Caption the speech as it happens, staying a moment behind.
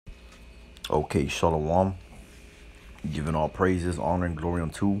Okay, Shalom. Giving all praises, honor, and glory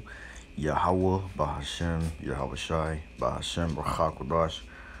unto Yahweh, Bahashem, Yahweh Shai, Bahashem, Bachakwadash.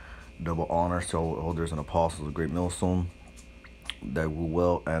 Double honor to all elders and apostles of Great Millstone that will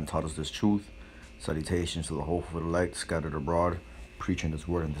well and taught us this truth. Salutations to the hopeful elect scattered abroad, preaching this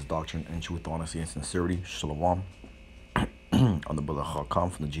word and this doctrine in truth, honesty, and sincerity. Shalom. On the brother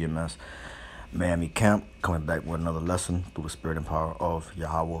Hakam from the GMS Miami camp, coming back with another lesson through the spirit and power of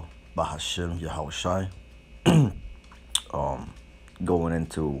Yahweh, Bahashem, Yahweh Shai. Going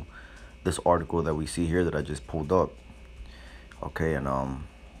into this article that we see here that I just pulled up. Okay, and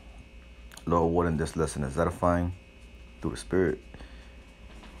Lord willing, this lesson is edifying through the spirit.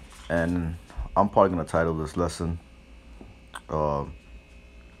 And I'm probably gonna title this lesson an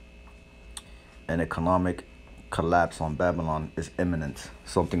economic collapse on Babylon is imminent.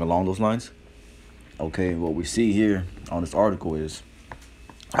 Something along those lines. Okay, what we see here on this article is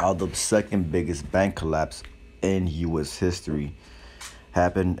how the second biggest bank collapse in U.S. history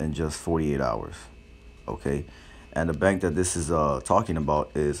happened in just 48 hours. Okay, and the bank that this is talking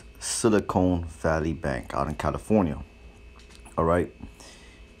about is Silicon Valley Bank out in California. All right.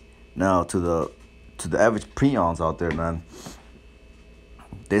 Now to the average peons out there, man,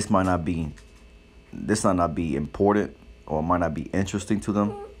 this might not be important, or it might not be interesting to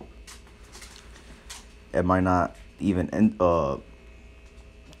them. It might not even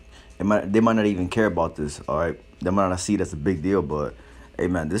they might not even care about this. All right, they might not see it as a big deal, but hey,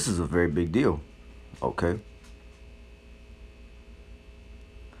 man, this is a very big deal. Okay,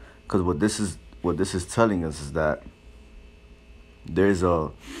 because what this is telling us is that there's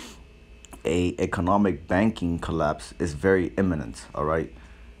a economic banking collapse is very imminent. All right,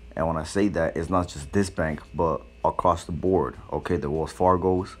 and when I say that, it's not just this bank, but across the board. Okay, the Wells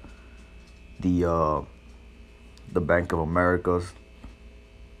Fargo's, the Bank of America's,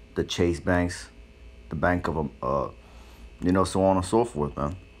 the Chase banks, the Bank of so on and so forth,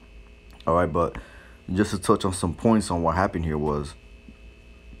 man. All right, but just to touch on some points on what happened here was,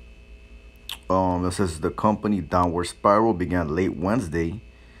 it says the company downward spiral began late Wednesday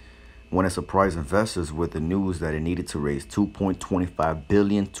when it surprised investors with the news that it needed to raise $2.25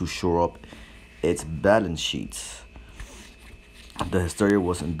 billion to shore up its balance sheets. The hysteria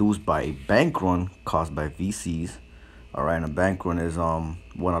was induced by a bank run caused by VCs. All right, and a bank run is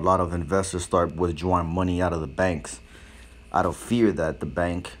when a lot of investors start withdrawing money out of the banks out of fear that the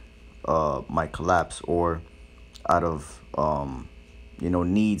bank might collapse, or out of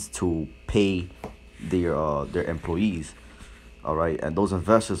needs to pay their employees. All right, and those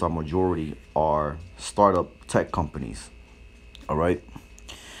investors, majority are startup tech companies. All right,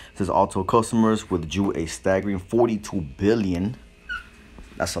 it says auto customers withdrew a staggering $42 billion.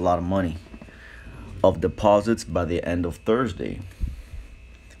 That's a lot of money of deposits by the end of Thursday,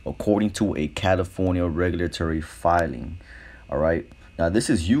 according to a California regulatory filing. All right, now this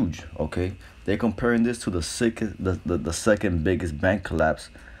is huge. Okay, they're comparing this to the second biggest bank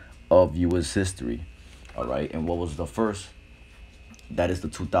collapse of U.S. history. All right, and what was the first? That is the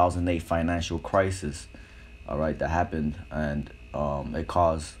 2008 financial crisis. All right, that happened, and it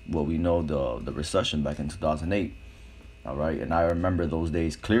caused what we know, the recession back in 2008. All right, and I remember those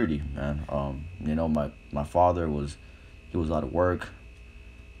days clearly, man. My father was out of work.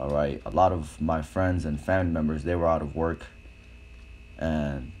 All right, a lot of my friends and family members, they were out of work,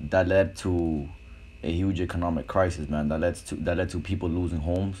 and that led to a huge economic crisis, man. That led to people losing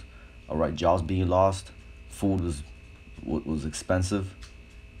homes. All right, jobs being lost, food was expensive.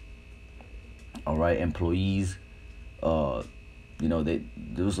 All right, employees, there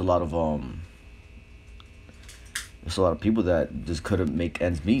was a lot of there's a lot of people that just couldn't make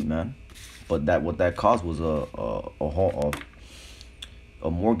ends meet, man. But what that caused was a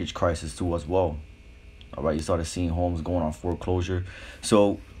mortgage crisis too as well. All right, you started seeing homes going on foreclosure.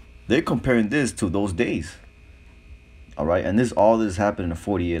 So they're comparing this to those days. All right, and all this happened in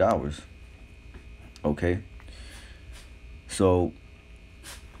 48 hours. Okay. So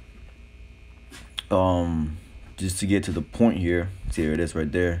just to get to the point here, here it is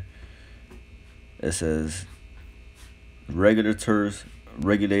right there. It says regulators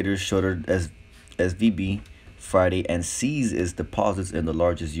shuttered SVB Friday and seized its deposits in the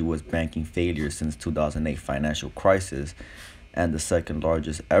largest U.S. banking failure since 2008 financial crisis, and the second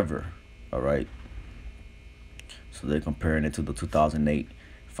largest ever. All right. So they're comparing it to the 2008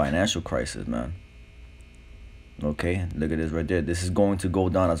 financial crisis, man. Okay, look at this right there. This is going to go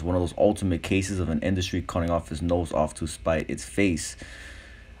down as one of those ultimate cases of an industry cutting off its nose off to spite its face.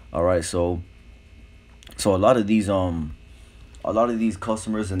 All right, so a lot of these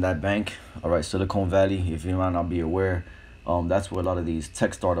customers in that bank, all right, Silicon Valley, if you might not be aware, That's where a lot of these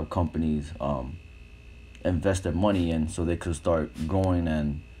tech startup companies invest their money in, so they could start growing.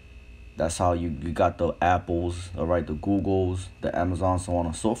 And that's how you got the Apples, all right, the Googles, the Amazon, so on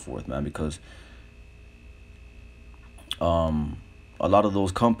and so forth, man. Because um, a lot of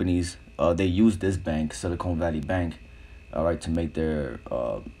those companies, they use this bank, Silicon Valley Bank, all right, to make their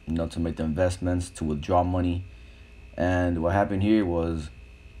to make their investments, to withdraw money. And what happened here was,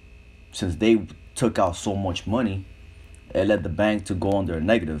 since they took out so much money, it led the bank to go under a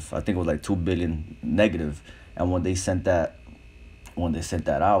negative. I think it was like 2 billion negative. And when they sent that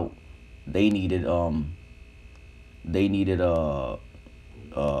out, they needed they needed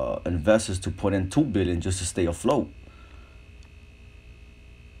investors to put in 2 billion just to stay afloat.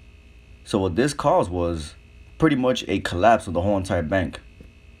 So what this caused was pretty much a collapse of the whole entire bank.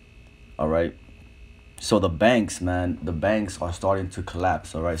 All right. So the banks, man, the banks are starting to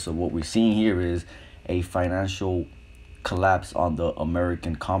collapse. All right. So what we're seeing here is a financial collapse on the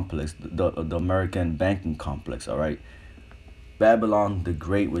American complex, the American banking complex. All right. Babylon the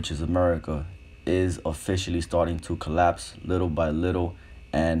Great, which is America, is officially starting to collapse little by little.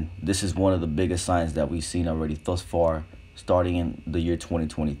 And this is one of the biggest signs that we've seen already thus far, starting in the year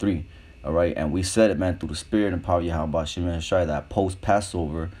 2023. All right. And we said it, man, through the spirit and power of Yahweh Shemel Shai, that post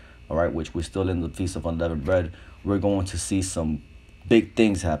Passover, all right, which we're still in the Feast of Unleavened Bread, we're going to see some big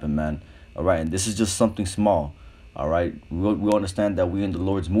things happen, man. All right. And this is just something small. All right. We understand that we're in the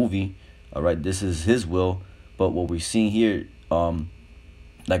Lord's movie. All right. This is his will. But what we're seeing here,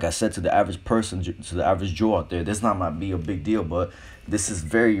 like I said, to the average person, to the average Joe out there, this not might be a big deal, but this is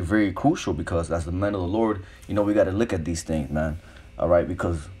very, very crucial, because as the men of the Lord, we got to look at these things, man. All right.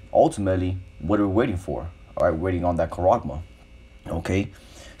 Because ultimately, what are we waiting for? All right. Waiting on that charagma. Okay.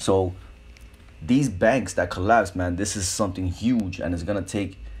 So these banks that collapse, man, this is something huge, and it's going to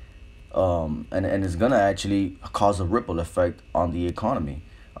take and it's gonna actually cause a ripple effect on the economy.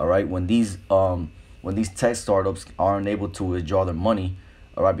 All right, when these tech startups aren't able to withdraw their money,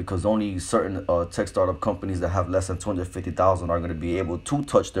 all right, because only certain tech startup companies that have less than 250,000 are gonna be able to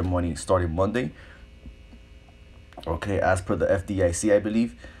touch their money starting Monday. Okay, as per the FDIC, I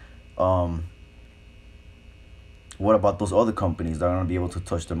believe. Um, what about those other companies that are gonna be able to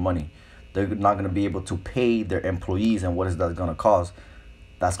touch their money? They're not gonna be able to pay their employees, and what is that gonna cause?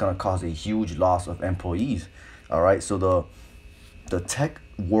 That's gonna cause a huge loss of employees. All right, so the tech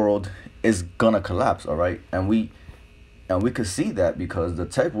world is gonna collapse. All right, and we could see that because the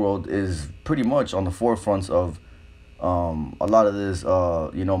tech world is pretty much on the forefronts of a lot of this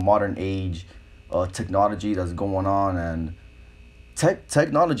modern age technology that's going on. And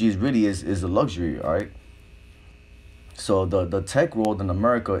technology is a luxury. All right, so the tech world in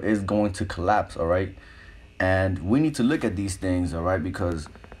America is going to collapse. All right, and we need to look at these things, all right, because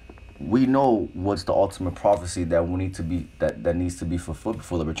we know what's the ultimate prophecy that we need to be that needs to be fulfilled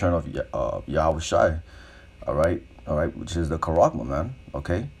before the return of Yahweh Shai, all right, which is the charagma, man.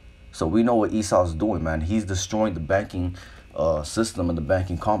 Okay, so we know what Esau's doing, man. He's destroying the banking system and the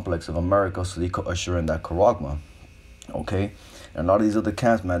banking complex of America, so they could usher in that charagma. Okay, and a lot of these other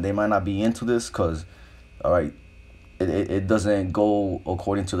camps, man, they might not be into this because, all right, it doesn't go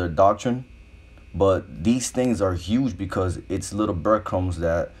according to their doctrine. But these things are huge because it's little breadcrumbs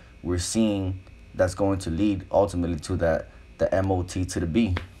that we're seeing that's going to lead ultimately to the MOT to the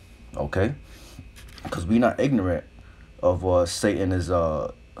B. Okay? Because we're not ignorant of what Satan is,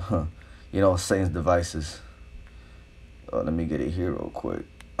 Satan's devices. Let me get it here real quick.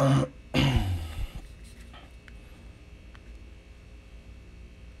 I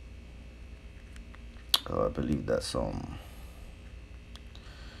believe that's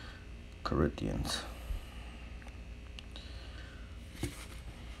Corinthians.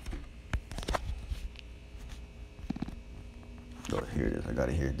 Oh, here it is. I got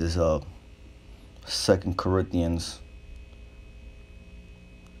it here. This 2 Corinthians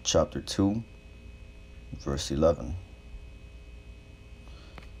chapter 2, verse 11.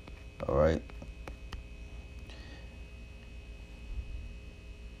 All right.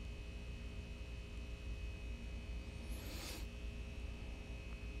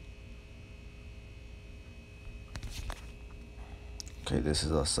 Okay, this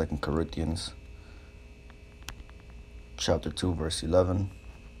is 2 Corinthians chapter 2, verse 11.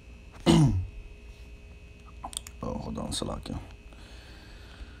 Oh, hold on, Salakia.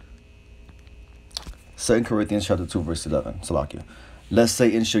 2 Corinthians chapter 2, verse 11. Salakia. Lest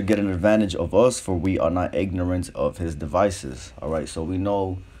Satan should get an advantage of us, for we are not ignorant of his devices. All right, so we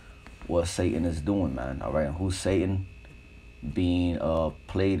know what Satan is doing, man. All right, and who's Satan being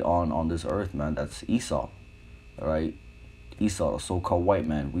played on this earth, man? That's Esau. All right, Esau, the so-called white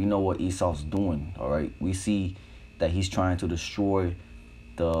man. We know what Esau's doing. All right, we see that he's trying to destroy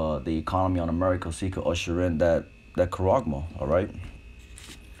the economy on America so he could usher in that charagma. All right.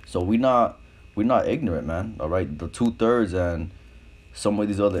 So we're not ignorant, man. All right. The 2/3 and some of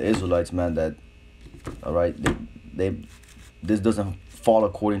these other Israelites, man, that all right, they this doesn't fall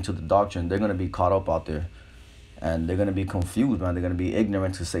according to the doctrine. They're gonna be caught up out there, and they're gonna be confused, man. They're gonna be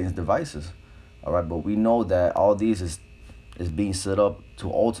ignorant to Satan's devices. All right, but we know that all these is being set up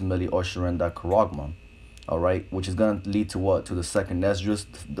to ultimately usher in that charagma. All right, which is gonna lead to what? To the second Esdras,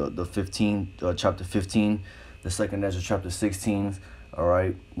 the 15 chapter 15, the second Esdras chapter 16. All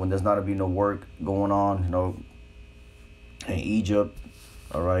right, when there's not to be no work going on, in Egypt.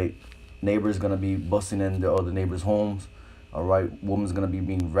 All right, neighbors gonna be busting in the other neighbors' homes. All right, woman's gonna be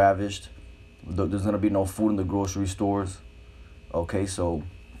being ravished. There's gonna be no food in the grocery stores. Okay, so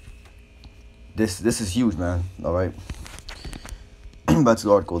this is huge, man. All right, back to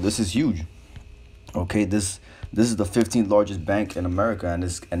the article. This is huge. Okay, this is the 15th largest bank in America,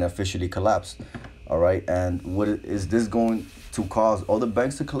 and officially collapsed. All right, and what is this going to cause other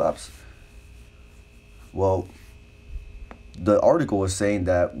banks to collapse? Well, the article was saying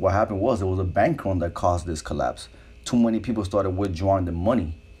that what happened was it was a bank run that caused this collapse. Too many people started withdrawing the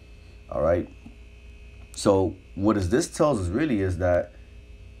money. All right. So what this tells us really is that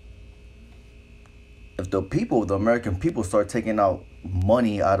if the American people start taking out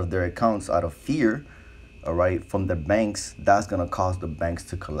money out of their accounts out of fear, all right, from the banks, that's gonna cause the banks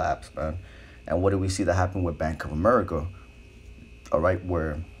to collapse, man. And what do we see that happen with Bank of America? All right,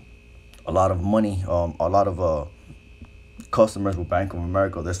 where a lot of money, a lot of customers with Bank of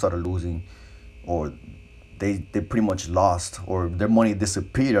America, they started losing, or they pretty much lost, or their money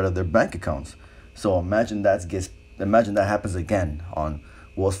disappeared out of their bank accounts. So imagine that happens again on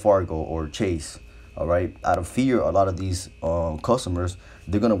Wells Fargo or Chase. All right, out of fear, a lot of these customers,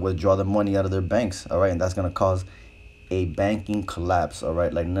 they're gonna withdraw the money out of their banks. All right, and that's gonna cause a banking collapse. All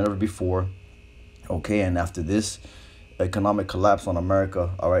right, like never before. Okay, and after this economic collapse on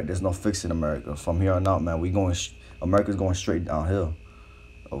America, all right, there's no fixing America from here on out, man. America's going straight downhill.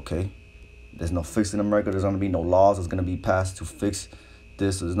 Okay, there's no fixing America. There's gonna be no laws that's gonna be passed to fix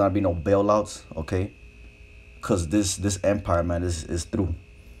this. There's not gonna be no bailouts. Okay, because this empire, man, is through.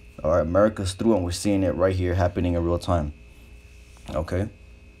 All right, America's through, and we're seeing it right here happening in real time. Okay,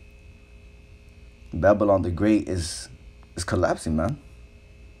 Babylon the Great is collapsing, man.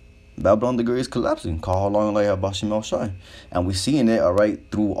 Babylon the Great is collapsing. And we're seeing it, all right,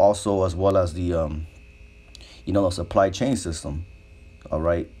 through also as well as the the supply chain system, all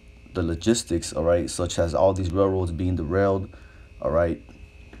right, the logistics, all right, such as all these railroads being derailed, all right,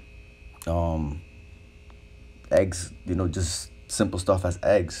 eggs, just simple stuff as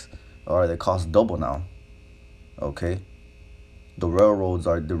eggs, all right, they cost double now. Okay, the railroads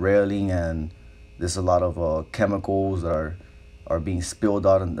are derailing, and there's a lot of chemicals that are being spilled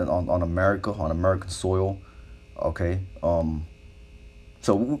out on America, on American soil. Okay,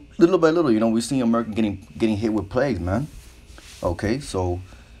 so little by little, we're seeing America getting hit with plagues, man. Okay, so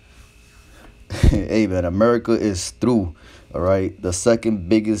hey, man, America is through. All right, the second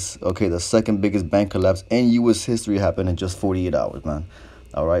biggest bank collapse in U.S. history happened in just 48 hours, man.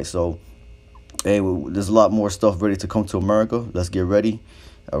 All right, so hey, there's a lot more stuff ready to come to America. Let's get ready.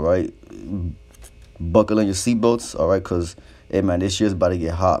 All right, buckle in your seatbelts. All right, cause hey, man, this year's about to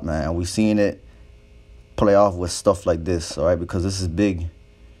get hot, man, and we're seeing it play off with stuff like this. All right, because this is big.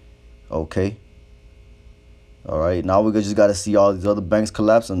 Okay. All right, now we just got to see all these other banks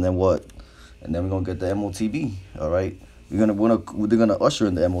collapse, and then what? And then we're gonna get the MOTB. All right, they're gonna usher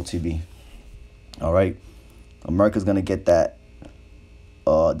in the MOTB. All right, America's gonna get that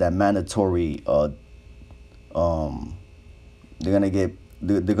mandatory they're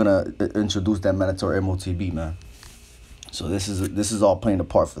gonna introduce that mandatory MOTB, man. So this is all playing a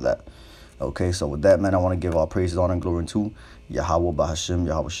part for that. Okay, so with that, man, I want to give all praises, honor, and glory to Yahweh, Bahashim,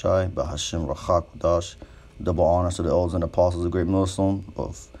 Yahweh Shai, Bahashim, Rachak, Dash. Double honors to the elders and apostles of the great millstone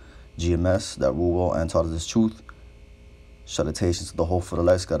of GMS that rule well and taught us this truth. Salutations to the whole for the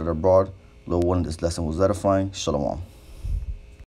light scattered abroad. Little one, this lesson was edifying. Shalom.